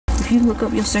if you look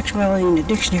up your sexuality in the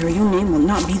dictionary, your name will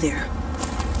not be there.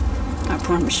 I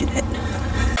promise you that.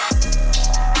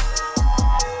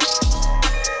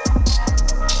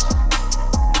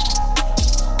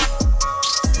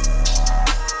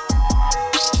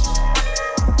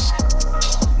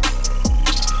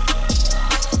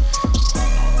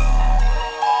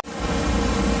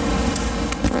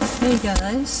 Hey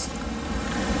guys,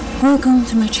 welcome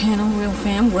to my channel,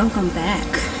 Realfam. Welcome back,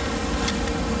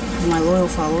 my loyal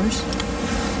followers.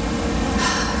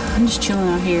 I'm just chilling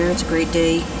out here. It's a great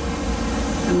day.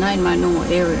 I'm not in my normal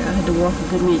area. I had to walk a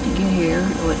good minute to get here,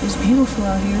 but it's beautiful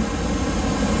out here.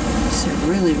 It's a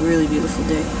really, really beautiful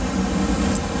day.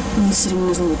 I'm sitting in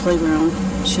this little playground,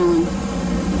 chilling.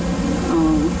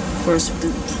 Of course, if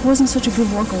it wasn't such a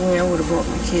good walk away, I would have brought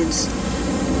my kids.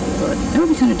 But that would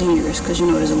be kind of dangerous because, you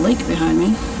know, there's a lake behind me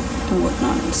and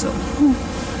whatnot. So,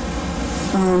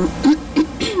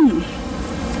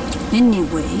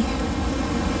 anyway,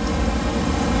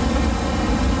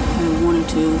 I wanted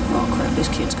to. Oh crap! This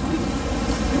kid's coming.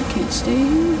 I can't stay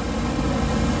here.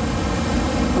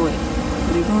 Oh wait,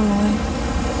 are they going away?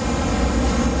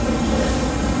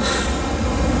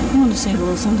 I wanted to say a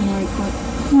little something right quick.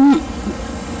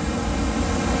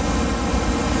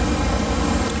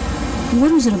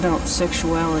 What is it about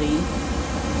sexuality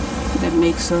that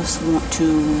makes us want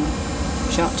to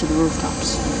shout to the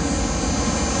rooftops?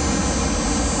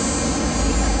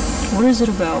 What is it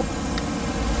about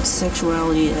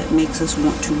sexuality that makes us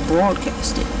want to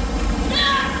broadcast it?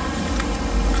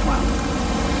 Wow.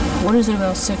 What is it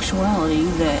about sexuality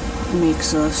that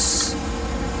makes us,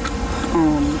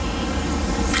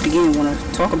 again, want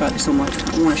to talk about it so much,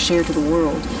 want to share it to the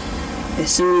world? As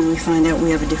soon as we find out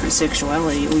we have a different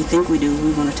sexuality, or we think we do,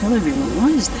 we want to tell everyone. Why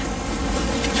is that?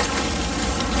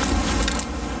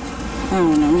 I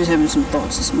don't know, I'm just having some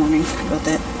thoughts this morning about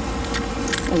that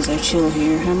as I chill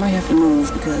here. I might have to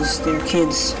move because there are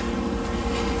kids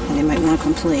and they might want to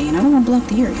come play, and I don't want to block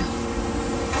the area.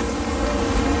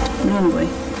 But anyway.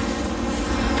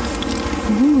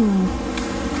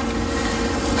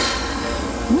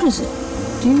 What is it?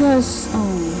 Do you guys,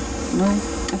 know?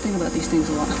 I think about these things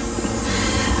a lot.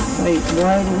 Like,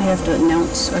 why do we have to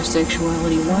announce our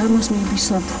sexuality? Why must we be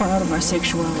so proud of our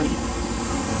sexuality?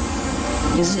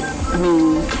 Is it, is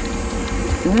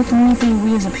that the only thing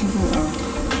we as a people are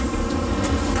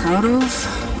proud of?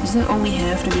 Is that all we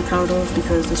have to be proud of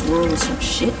because this world is such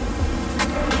shit?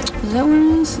 Is that what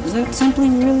it is? Is that simply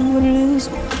really what it is?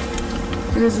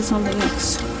 Or is it something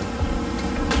else?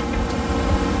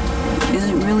 Is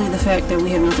it really the fact that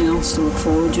we have nothing else to look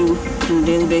forward to on a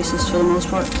daily basis for the most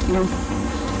part, you know?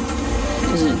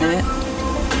 Is it that?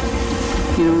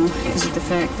 You know, is it the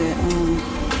fact that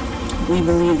we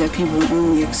believe that people will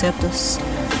only accept us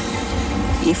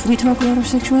if we talk about our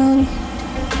sexuality?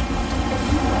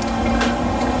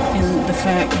 Is it the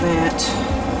fact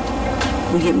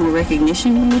that we get more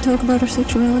recognition when we talk about our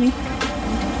sexuality?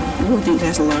 I really think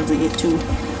that's largely it too.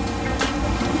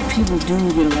 People do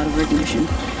get a lot of recognition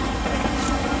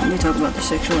when they talk about their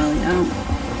sexuality. I don't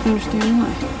understand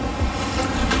why.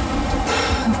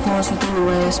 Of course, within the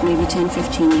last maybe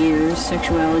 10-15 years,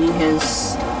 sexuality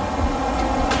has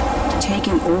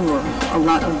taken over a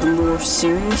lot of the more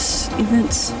serious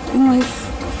events in life,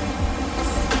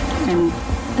 and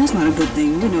that's not a good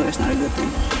thing. We know that's not a good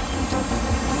thing.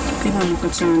 People are more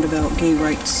concerned about gay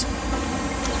rights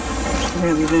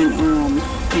rather than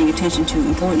paying attention to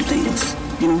important things,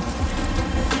 you know,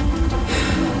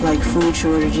 like food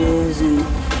shortages and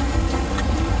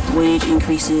wage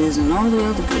increases and all the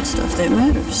other good stuff that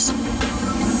matters.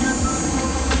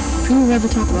 People rather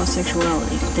talk about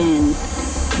sexuality than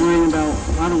worrying about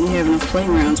why don't we have enough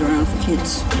playgrounds around for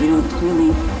kids. We don't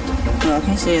really, well, I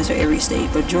can't say it's for every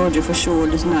state, but Georgia for sure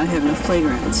does not have enough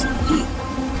playgrounds. The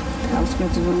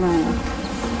outskirts of Atlanta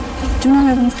do not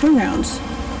have enough playgrounds.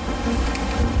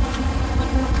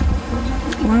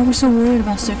 Why are we so worried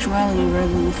about sexuality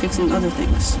rather than fixing other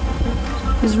things?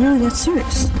 Is it really that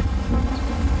serious?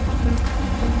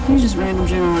 These are just random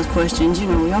generalized questions. You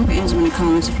know, y'all can answer them in the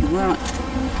comments if you want.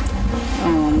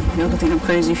 Y'all can think I'm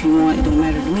crazy if you want. It don't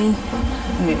matter to me.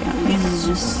 Okay, these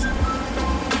are just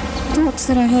thoughts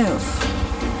that I have.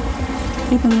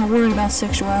 People are worried about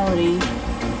sexuality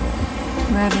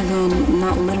rather than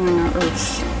not littering our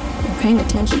earth. Or paying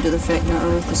attention to the fact that our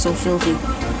earth is so filthy.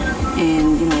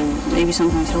 And, you know, maybe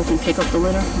sometimes helping pick up the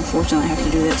litter. Unfortunately, I have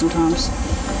to do that sometimes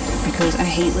because I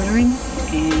hate littering.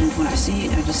 And when I see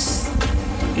it, it just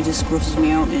grosses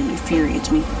me out and infuriates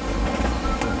me.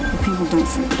 But people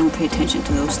don't pay attention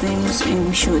to those things, and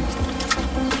we should.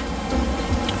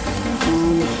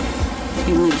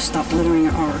 People need to stop littering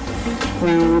our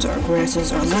grounds, our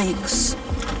grasses, our lakes,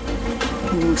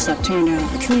 People need to stop tearing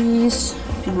down the trees.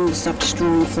 People need to stop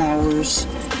destroying flowers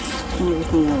and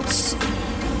everything else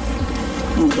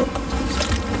in the book.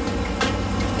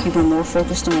 People are more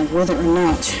focused on whether or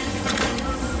not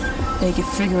they can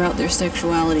figure out their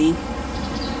sexuality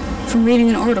from reading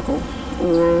an article,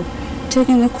 or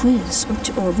taking a quiz,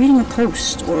 or reading a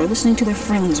post, or listening to their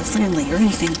friends or friendly, or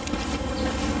anything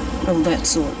of that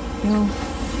sort, you know?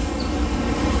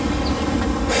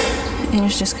 And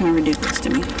it's just kind of ridiculous to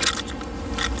me.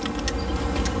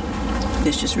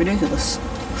 It's just ridiculous.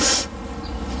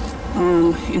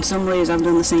 In some ways, I've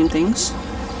done the same things,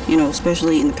 you know,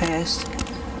 especially in the past.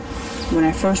 When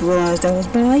I first realized I was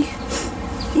bi,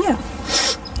 yeah,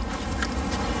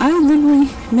 I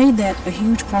literally made that a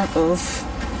huge part of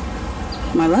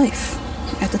my life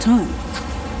at the time.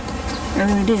 I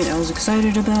really did. I was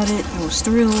excited about it. I was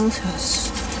thrilled. I was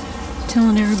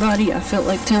telling everybody. I felt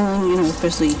like telling, you know,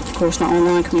 especially, of course, my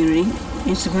online community,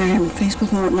 Instagram and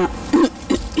Facebook and whatnot.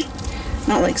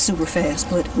 Not like super fast,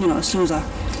 but, you know, as soon as I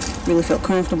really felt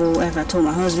comfortable, after I told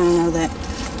my husband and all that,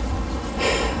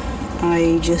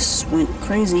 I just went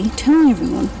crazy telling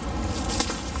everyone.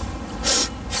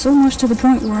 So much to the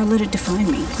point where I let it define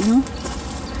me, you know?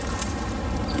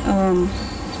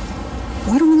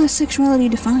 Why do we let sexuality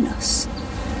define us?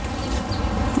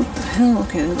 What the hell?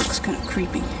 Okay, that looks kind of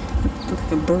creepy. It looks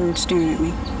like a bird staring at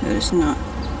me. But it's not.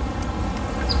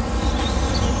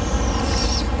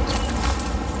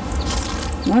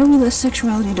 Why do we let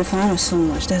sexuality define us so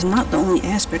much? That's not the only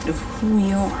aspect of who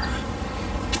we are.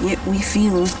 Yet we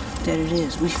feel that it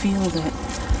is. We feel that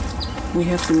we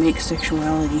have to make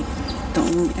sexuality the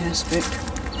only aspect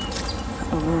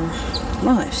of our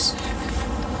lives.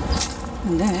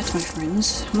 And that, my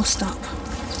friends, must stop.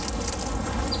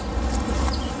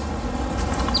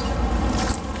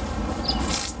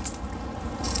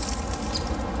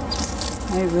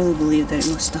 I really believe that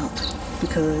it must stop,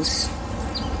 because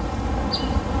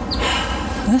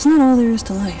that's not all there is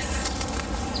to life.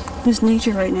 This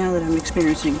nature right now that I'm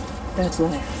experiencing, that's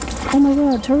life. Oh my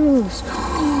god, turtles!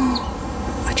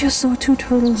 I just saw 2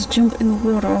 turtles jump in the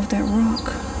water off that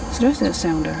rock. So that's that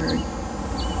sound I heard.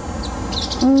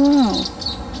 Oh wow.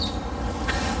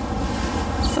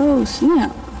 Oh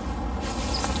snap.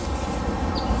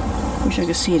 Wish I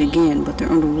could see it again, but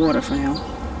they're underwater for now.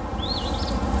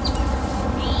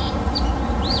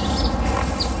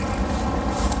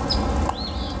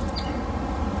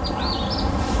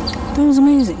 That was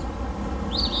amazing.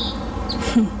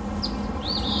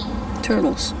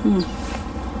 Turtles.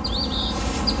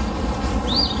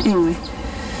 Anyway,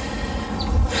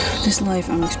 this life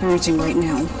I'm experiencing right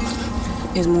now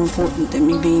is more important than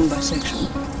me being bisexual.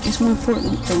 It's more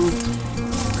important than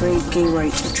gay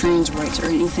rights or trans rights or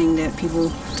anything that people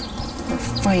are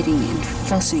fighting and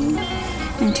fussing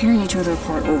and tearing each other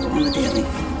apart over on the daily.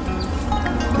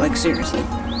 Like, seriously.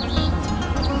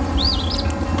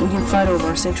 We can fight over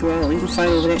our sexuality, we can fight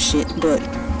over that shit, but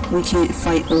we can't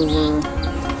fight over,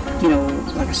 you know,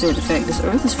 like I said, the fact this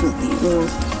earth is filthy, or,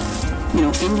 you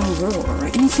know, ending war, or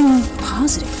anything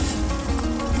positive.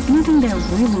 Nothing that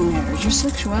really matters. Your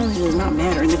sexuality does not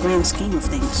matter in the grand scheme of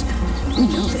things. We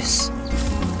know this.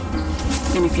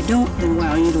 And if you don't, then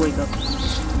wow, you need to wake up.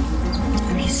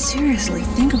 I mean, seriously,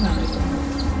 think about it.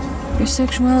 Your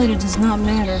sexuality does not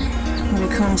matter when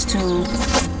it comes to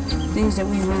things that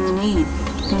we really need.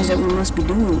 Things that we must be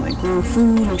doing, like growing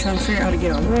food and trying to figure out how to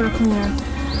get our water cleaner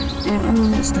and all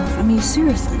of that stuff. I mean,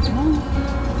 seriously, you know?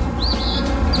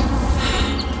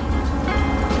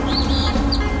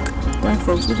 Black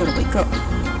folks, we gotta wake up.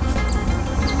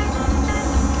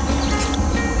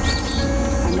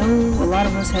 I know a lot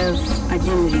of us have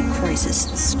identity crises.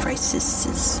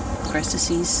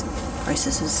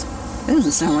 That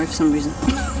doesn't sound right for some reason.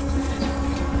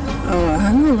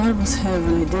 I know a lot of us have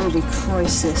an identity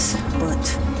crisis,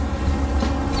 but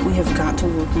we have got to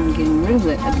work on getting rid of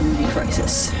that identity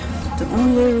crisis. The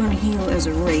only way we're going to heal as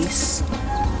a race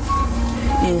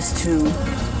is to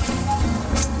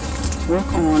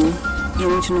work on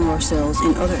getting to know ourselves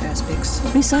in other aspects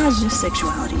besides just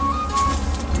sexuality.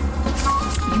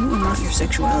 You are not your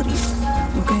sexuality,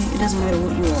 okay? It doesn't matter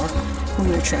what you are, who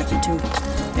you're attracted to.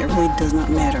 That really does not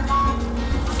matter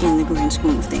in the grand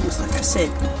scheme of things. Like I said,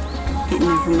 it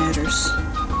never matters.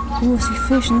 Oh, I see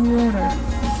fish in the water.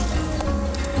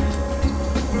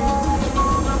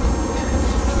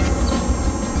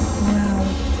 Wow.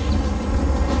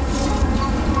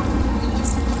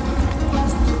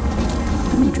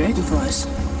 Ooh, dragonflies.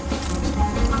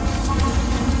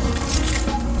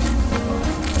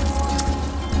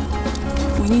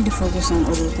 We need to focus on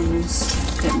other things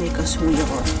that make us who we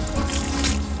are.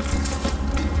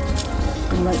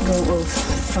 And let go of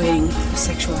fighting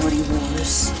sexuality wars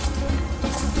this.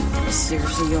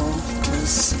 Seriously, y'all,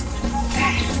 because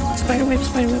spiderweb.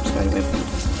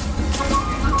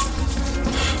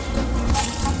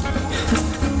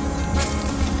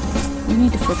 We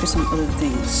need to focus on other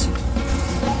things.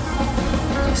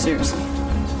 Seriously.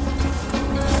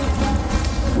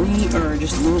 We are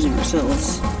just losing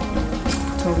ourselves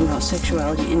talking about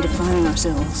sexuality and defining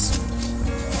ourselves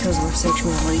because of our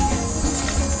sexuality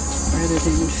rather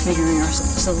than figuring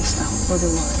ourselves out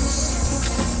otherwise.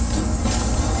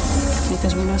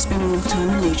 Because we're not spending enough time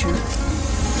in nature.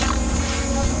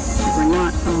 We're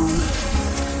not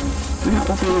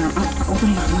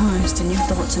opening our minds to new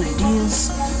thoughts and ideas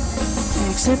and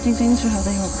accepting things for how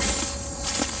they are.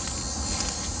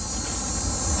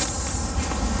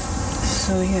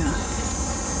 So yeah,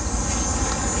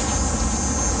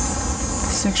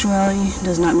 sexuality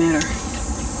does not matter.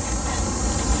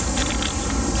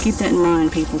 Keep that in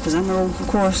mind, people, because I know, of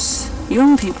course,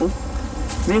 young people,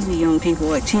 really young people,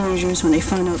 like teenagers, when they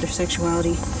find out their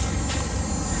sexuality,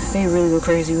 they really go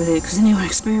crazy with it, because then they want to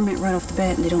experiment right off the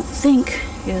bat, and they don't think.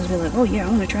 They'll be like, oh yeah, I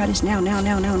want to try this now. And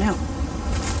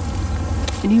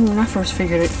even when I first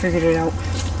figured it out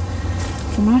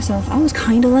for myself, I was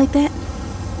kind of like that,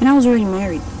 and I was already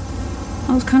married.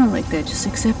 I was kind of like that, just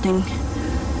accepting,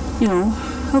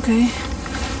 okay,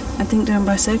 I think that I'm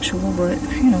bisexual, but,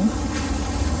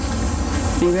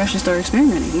 maybe I should start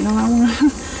experimenting. I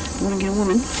want to get a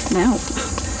woman now.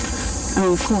 I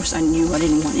mean, of course, I knew I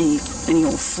didn't want any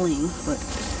old fling, but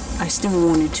I still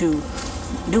wanted to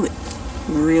do it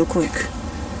real quick.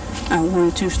 I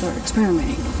wanted to start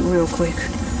experimenting real quick,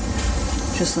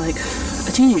 just like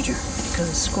a teenager.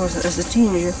 Because, of course, as a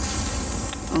teenager,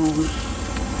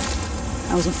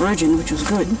 I was a virgin, which was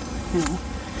good,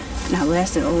 and I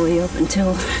lasted all the way up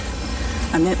until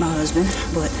I met my husband,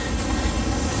 but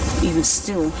even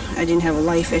still, I didn't have a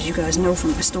life, as you guys know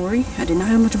from my story. I did not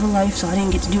have much of a life, so I didn't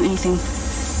get to do anything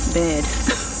bad.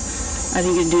 I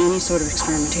didn't get to do any sort of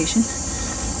experimentation,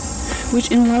 which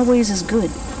in a lot of ways is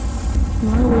good. In a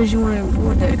lot of ways, you want to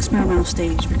avoid that experimental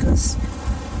stage, because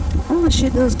all that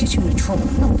shit does get you into trouble.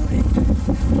 You know that.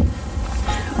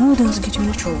 All it does is get you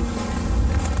into trouble.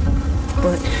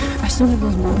 But I still have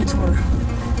those moments where,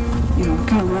 I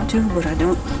kind of want to, but I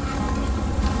don't.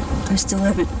 I still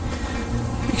haven't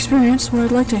experienced what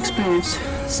I'd like to experience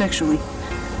sexually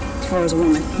as far as a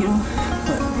woman,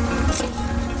 but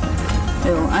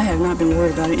I have not been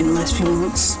worried about it in the last few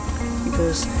months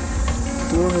because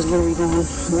the world has literally gone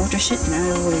more to shit than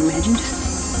I would have imagined.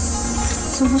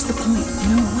 So what's the point?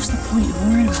 What's the point of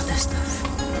worrying about that stuff?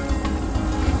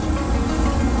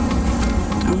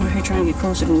 I'm out here trying to get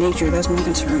closer to nature. That's my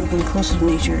concern. Getting closer to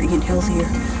nature, getting healthier,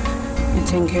 and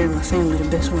taking care of my family the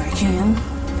best way I can.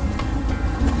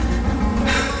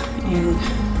 And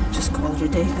just call it a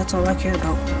day. That's all I care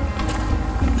about.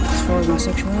 As far as my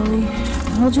sexuality,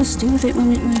 I'll just deal with it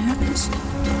when it happens.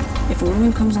 If a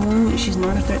woman comes along and she's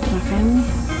not a threat to my family,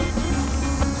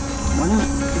 why not?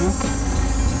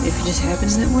 If it just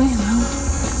happens that way, well,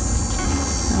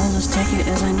 I'll just take it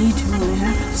as I need to when it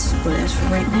happens. But as for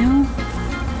right now,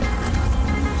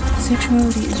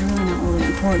 sexuality is really not all that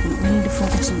important. We need to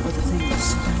focus on other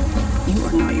things. You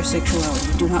are not your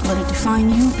sexuality. Do not let it define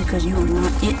you, because you are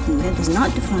not it, and that does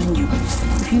not define you.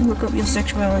 If you look up your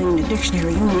sexuality in the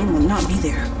dictionary, your name will not be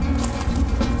there.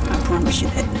 I promise you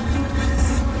that.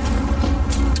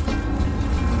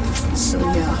 So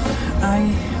yeah,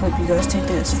 I hope you guys take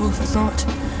that as food for thought.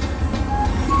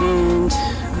 And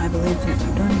I believe that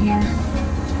I'm done here.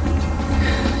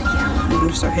 Yeah, I'm going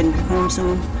to start heading back home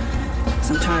soon, because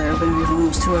I'm tired. I've been here for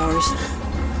almost 2 hours.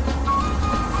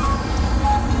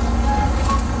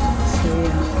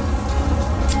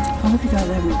 I hope you guys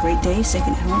are having a great day,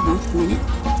 second hour, month, minute,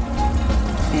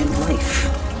 and life.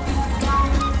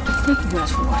 Thank you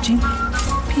guys for watching.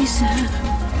 Peace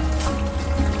out.